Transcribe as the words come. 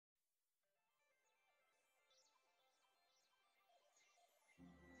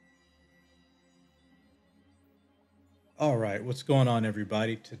All right, what's going on,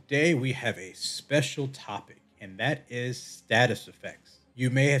 everybody? Today we have a special topic, and that is status effects. You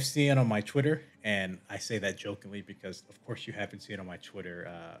may have seen it on my Twitter, and I say that jokingly because, of course, you haven't seen it on my Twitter.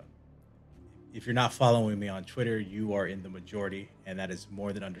 If you're not following me on Twitter, you are in the majority, and that is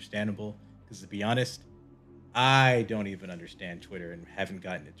more than understandable. Because to be honest, I don't even understand Twitter and haven't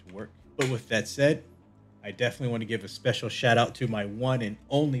gotten it to work. But with that said, I definitely want to give a special shout out to my one and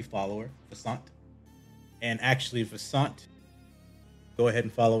only follower, Vasant. And actually, Vasant, go ahead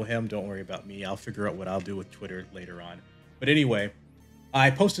and follow him. Don't worry about me. I'll figure out what I'll do with Twitter later on. But anyway, I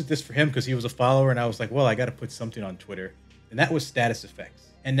posted this for him because he was a follower, and I was like, well, I got to put something on Twitter. And that was status effects.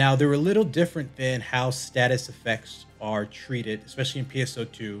 And now they're a little different than how status effects are treated, especially in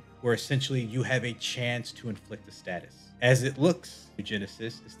PSO2, where essentially you have a chance to inflict a status. As it looks,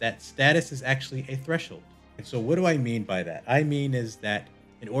 Genesis, is that status is actually a threshold. And so what do I mean by that? I mean is that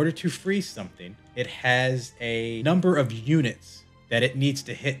in order to freeze something, it has a number of units that it needs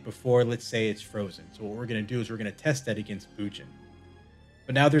to hit before, let's say, it's frozen. So what we're going to do is we're going to test that against Bujin.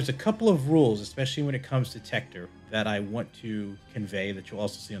 But now there's a couple of rules, especially when it comes to Techter, that I want to convey that you'll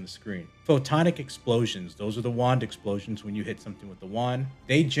also see on the screen. Photonic explosions, those are the wand explosions when you hit something with the wand.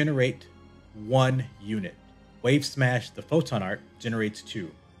 They generate 1 unit. Wave Smash, the photon art, generates 2,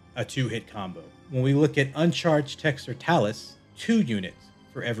 a 2-hit combo. When we look at uncharged text or Talis, 2 units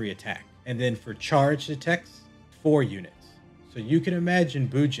for every attack. And then for charged attacks, 4 units. So you can imagine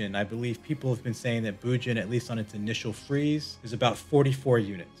Bujin, I believe people have been saying that Bujin, at least on its initial freeze, is about 44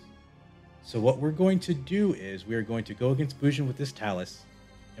 units. So what we're going to do is we are going to go against Bujin with this Talis,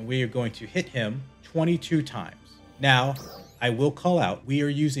 and we are going to hit him 22 times. Now, I will call out, we are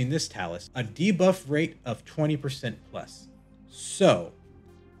using this Talis, a debuff rate of 20% plus. So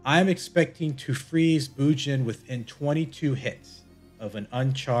I'm expecting to freeze Bujin within 22 hits of an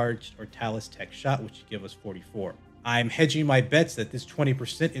uncharged or Talis tech shot, which would give us 44. I'm hedging my bets that this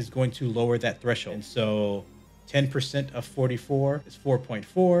 20% is going to lower that threshold. And so 10% of 44 is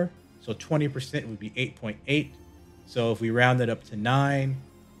 4.4. So 20% would be 8.8. So if we round it up to 9,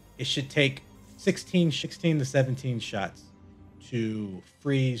 it should take 16 to 17 shots to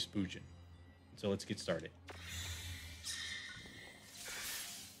freeze Bujin. So let's get started.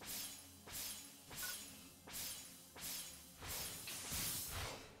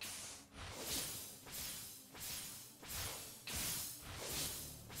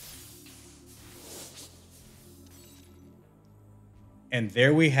 And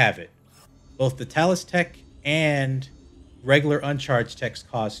there we have it. Both the Talis tech and regular uncharged techs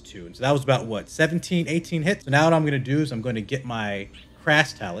cost 2. And so that was about, what, 17, 18 hits? So now what I'm going to do is I'm going to get my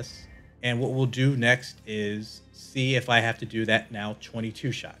Cras Talis. And what we'll do next is see if I have to do that now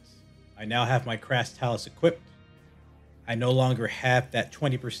 22 shots. I now have my Cras Talis equipped. I no longer have that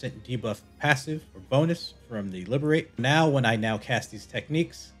 20% debuff passive or bonus from the Liberate. Now when I now cast these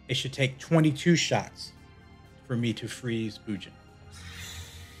techniques, it should take 22 shots for me to freeze Bujin.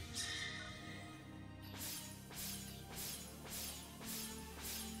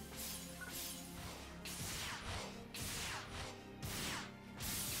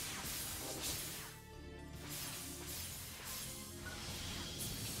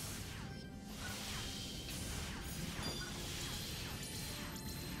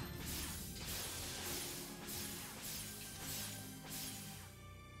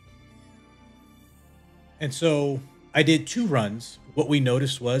 And so I did 2 runs. What we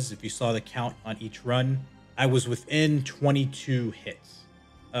noticed was, if you saw the count on each run, I was within 22 hits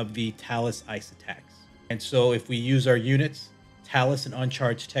of the Talis ice attacks. And so if we use our units, Talis and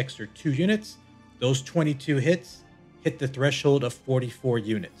uncharged text are 2 units. Those 22 hits hit the threshold of 44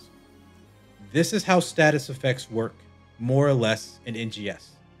 units. This is how status effects work, more or less, in NGS.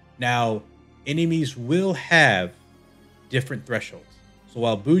 Now, enemies will have different thresholds. So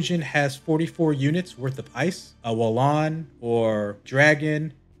while Bujin has 44 units worth of ice, a Wallan or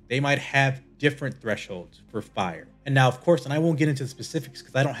Dragon, they might have different thresholds for fire. And now, of course, and I won't get into the specifics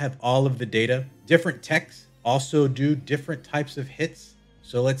because I don't have all of the data, different techs also do different types of hits.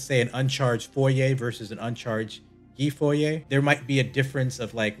 So let's say an uncharged Foyer versus an uncharged Foyer. There might be a difference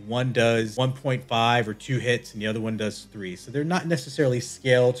of like one does 1.5 or 2 hits and the other one does 3. So they're not necessarily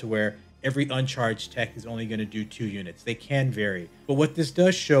scaled to where every uncharged tech is only going to do 2 units. They can vary. But what this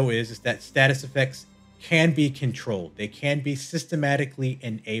does show is that status effects can be controlled. They can be systematically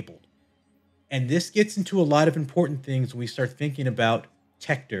enabled. And this gets into a lot of important things when we start thinking about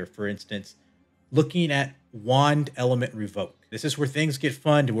Techter, for instance, looking at wand element revoke. This is where things get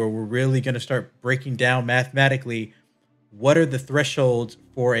fun, to where we're really going to start breaking down mathematically what are the thresholds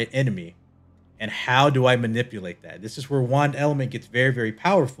for an enemy And how do I manipulate that? This is where Wand Element gets very, very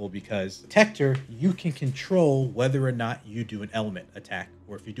powerful, because Techter, you can control whether or not you do an element attack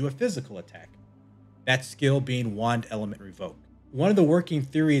or if you do a physical attack. That skill being Wand Element Revoke. One of the working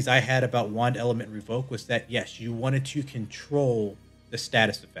theories I had about Wand Element Revoke was that, yes, you wanted to control the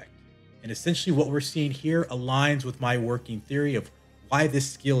status effect. And essentially what we're seeing here aligns with my working theory of why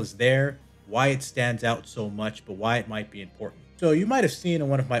this skill is there, why it stands out so much, but why it might be important. So you might have seen in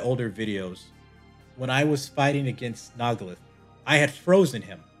one of my older videos, when I was fighting against Nagalith, I had frozen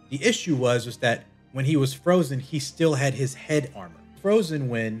him. The issue was that when he was frozen, he still had his head armor. Frozen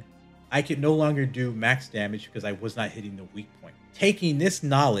when I could no longer do max damage because I was not hitting the weak point. Taking this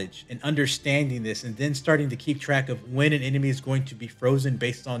knowledge and understanding this, and then starting to keep track of when an enemy is going to be frozen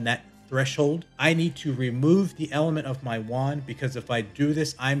based on that threshold, I need to remove the element of my wand, because if I do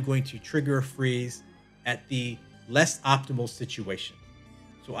this, I'm going to trigger a freeze at the less optimal situation.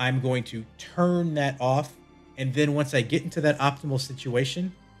 So I'm going to turn that off, and then once I get into that optimal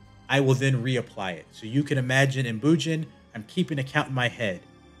situation, I will then reapply it. So you can imagine in Bujin, I'm keeping a count in my head.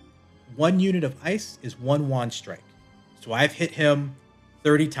 1 unit of ice is 1 wand strike. So I've hit him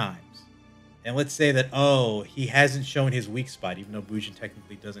 30 times. And let's say that, oh, he hasn't shown his weak spot, even though Bujin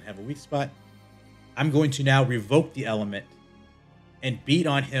technically doesn't have a weak spot. I'm going to now revoke the element and beat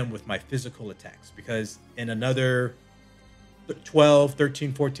on him with my physical attacks, because in another 12,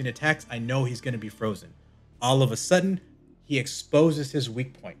 13, 14 attacks, I know he's going to be frozen. All of a sudden, he exposes his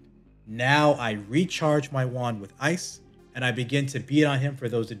weak point. Now I recharge my wand with ice, and I begin to beat on him for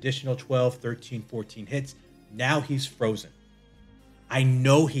those additional 12, 13, 14 hits. Now he's frozen. I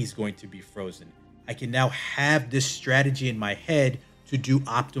know he's going to be frozen. I can now have this strategy in my head to do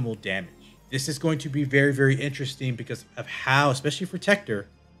optimal damage. This is going to be very, very interesting because of how, especially for Techter,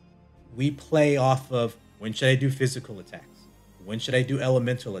 we play off of when should I do physical attacks? When should I do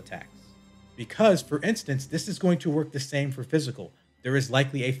elemental attacks? Because, for instance, this is going to work the same for physical. There is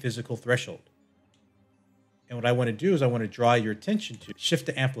likely a physical threshold. And what I want to do is I want to draw your attention to shift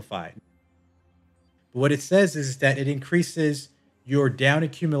to amplify. But what it says is that it increases your down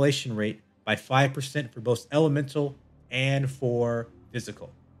accumulation rate by 5% for both elemental and for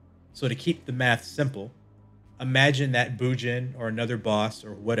physical. So to keep the math simple, imagine that Bujin or another boss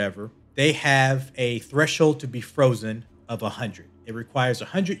or whatever, they have a threshold to be frozen of 100. It requires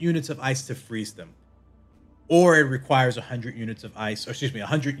 100 units of ice to freeze them. Or it requires 100 units of ice, or excuse me,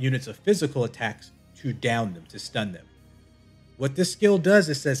 100 units of physical attacks to down them, to stun them. What this skill does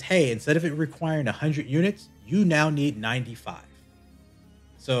is says, hey, instead of it requiring 100 units, you now need 95.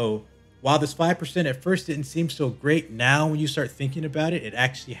 So while this 5% at first didn't seem so great, now when you start thinking about it, it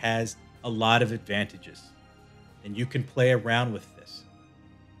actually has a lot of advantages. And you can play around with this.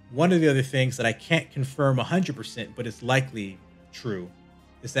 One of the other things that I can't confirm 100%, but it's likely true,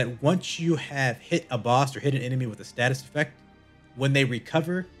 is that once you have hit a boss or hit an enemy with a status effect, when they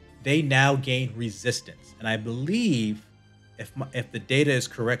recover, they now gain resistance. And I believe, if the data is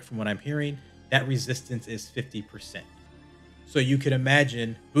correct from what I'm hearing, that resistance is 50%. So you can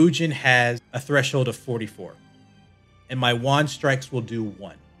imagine Bujin has a threshold of 44, and my wand strikes will do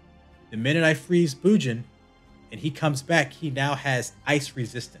 1. The minute I freeze Bujin and he comes back, he now has ice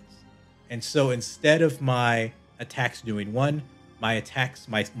resistance. And so instead of my attacks doing 1, my attacks,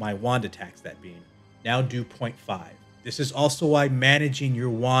 my wand attacks, that being, now do 0.5. This is also why managing your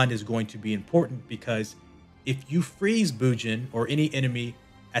wand is going to be important, because if you freeze Bujin or any enemy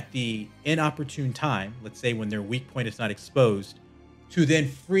at the inopportune time, let's say when their weak point is not exposed, to then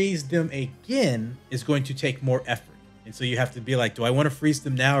freeze them again is going to take more effort. And so you have to be like, do I want to freeze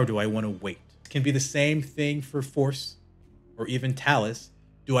them now or do I want to wait? It can be the same thing for Force or even Talis.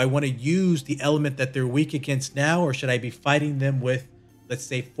 Do I want to use the element that they're weak against now, or should I be fighting them with, let's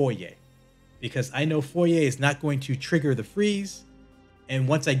say, Foyer? Because I know Foyer is not going to trigger the freeze. And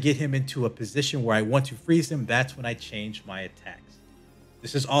once I get him into a position where I want to freeze him, that's when I change my attacks.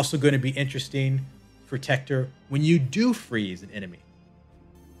 This is also going to be interesting for Techter when you do freeze an enemy.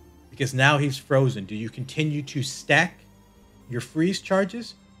 Because now he's frozen. Do you continue to stack your freeze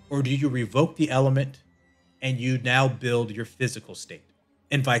charges, or do you revoke the element and you now build your physical state?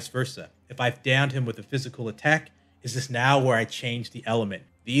 And vice versa. If I've downed him with a physical attack, is this now where I change the element?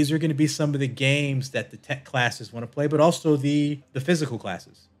 These are going to be some of the games that the tech classes want to play, but also the physical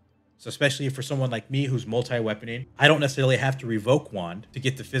classes. So especially for someone like me who's multi-weaponing, I don't necessarily have to revoke wand to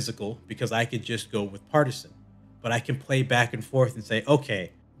get the physical, because I could just go with partisan. But I can play back and forth and say,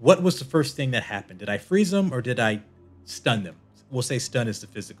 okay, what was the first thing that happened? Did I freeze them or did I stun them? We'll say stun is the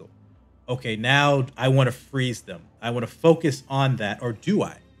physical. Okay, now I want to freeze them. I want to focus on that, or do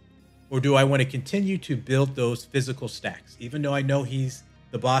I? Or do I want to continue to build those physical stacks? Even though I know he's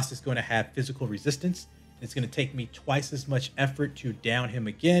the boss is going to have physical resistance. It's going to take me twice as much effort to down him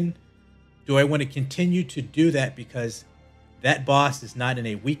again. Do I want to continue to do that because that boss is not in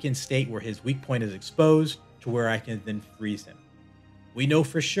a weakened state where his weak point is exposed to where I can then freeze him? We know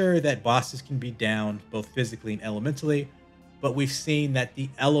for sure that bosses can be downed both physically and elementally, but we've seen that the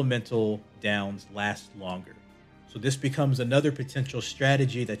elemental downs last longer. So this becomes another potential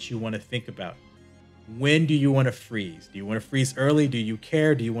strategy that you want to think about. When do you want to freeze? Do you want to freeze early? Do you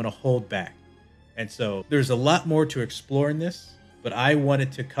care? Do you want to hold back? And so there's a lot more to explore in this, but I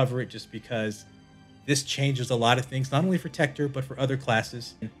wanted to cover it just because this changes a lot of things, not only for Techter, but for other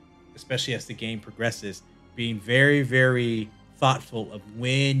classes, especially as the game progresses, being very, very thoughtful of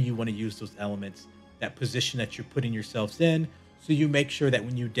when you want to use those elements, that position that you're putting yourselves in, so you make sure that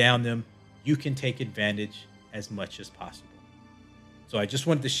when you down them, you can take advantage as much as possible. So I just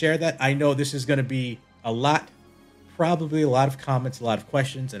wanted to share that. I know this is going to be a lot, probably a lot of comments, a lot of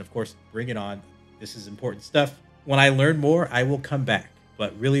questions, and of course, bring it on. This is important stuff. When I learn more, I will come back,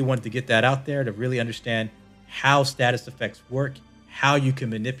 but really wanted to get that out there to really understand how status effects work, how you can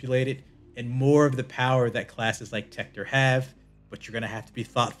manipulate it, and more of the power that classes like Techter have, but you're going to have to be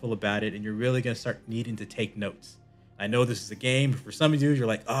thoughtful about it, and you're really going to start needing to take notes. I know this is a game, but for some of you, you're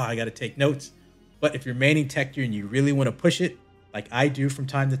like, oh, I got to take notes. But if you're maining Techter and you really want to push it, like I do from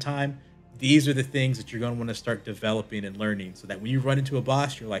time to time, these are the things that you're going to want to start developing and learning, so that when you run into a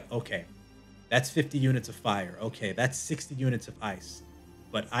boss, you're like, okay, that's 50 units of fire. Okay, that's 60 units of ice.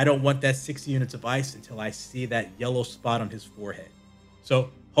 But I don't want that 60 units of ice until I see that yellow spot on his forehead.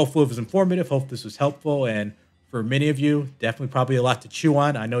 So hopefully it was informative. Hope this was helpful. And for many of you, definitely probably a lot to chew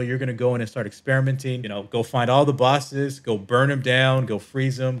on. I know you're going to go in and start experimenting. You know, go find all the bosses, go burn them down, go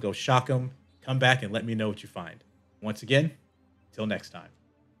freeze them, go shock them. Come back and let me know what you find. Once again, till next time.